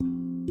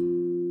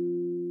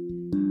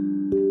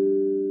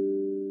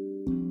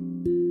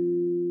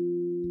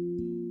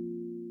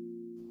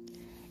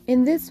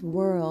In this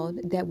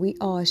world that we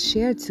all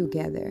share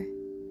together,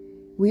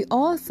 we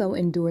also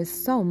endure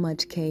so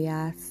much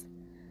chaos,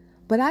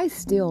 but I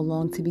still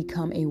long to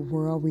become a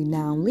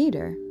world-renowned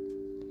leader,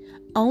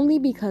 only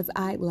because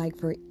I'd like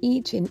for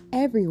each and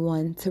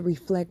everyone to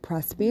reflect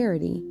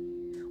prosperity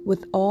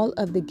with all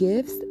of the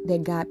gifts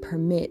that God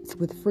permits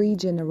with free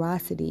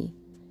generosity,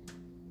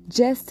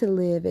 just to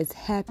live as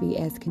happy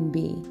as can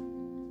be.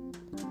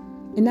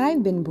 And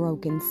I've been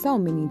broken so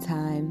many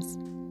times,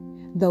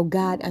 though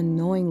God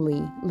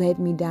unknowingly led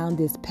me down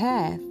this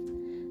path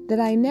that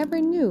I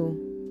never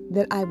knew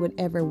that I would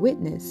ever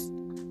witness.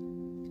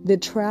 The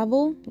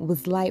travel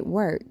was light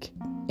work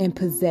and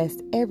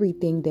possessed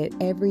everything that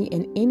every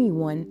and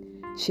anyone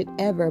should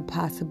ever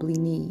possibly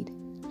need.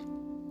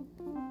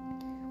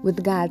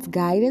 With God's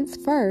guidance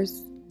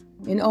first,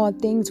 and all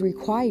things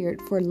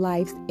required for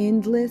life's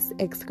endless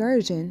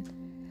excursion,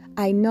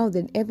 I know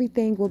that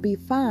everything will be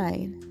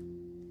fine.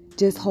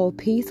 Just hold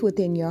peace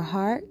within your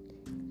heart,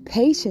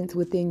 patience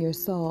within your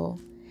soul,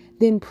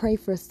 then pray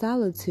for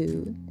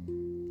solitude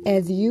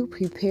as you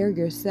prepare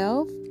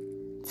yourself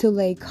to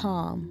lay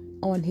calm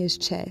on His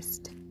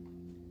chest.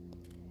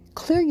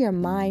 Clear your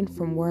mind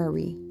from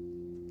worry.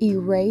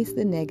 Erase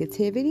the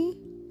negativity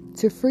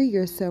to free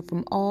yourself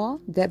from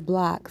all that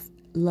blocks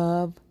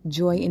love,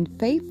 joy, and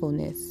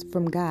faithfulness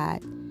from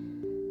God,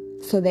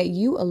 so that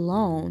you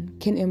alone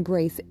can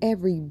embrace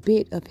every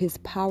bit of His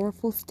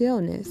powerful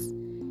stillness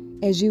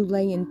as you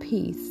lay in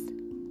peace,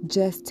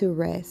 just to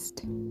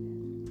rest.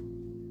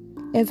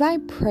 As I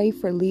pray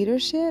for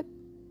leadership,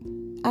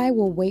 I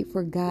will wait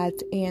for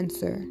God's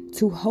answer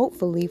to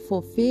hopefully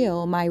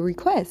fulfill my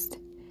request.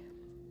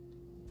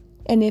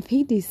 And if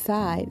He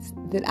decides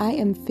that I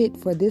am fit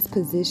for this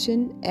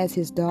position as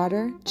His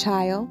daughter,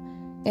 child,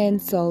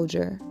 and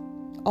soldier,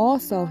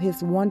 also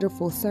His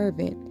wonderful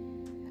servant,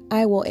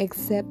 I will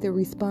accept the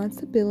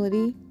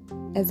responsibility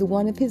as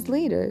one of His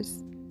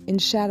leaders and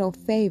shadow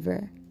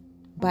favor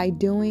by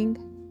doing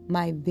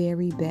my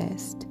very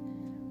best.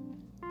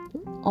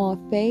 All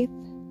faith,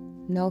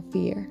 no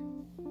fear.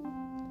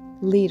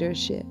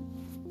 Leadership.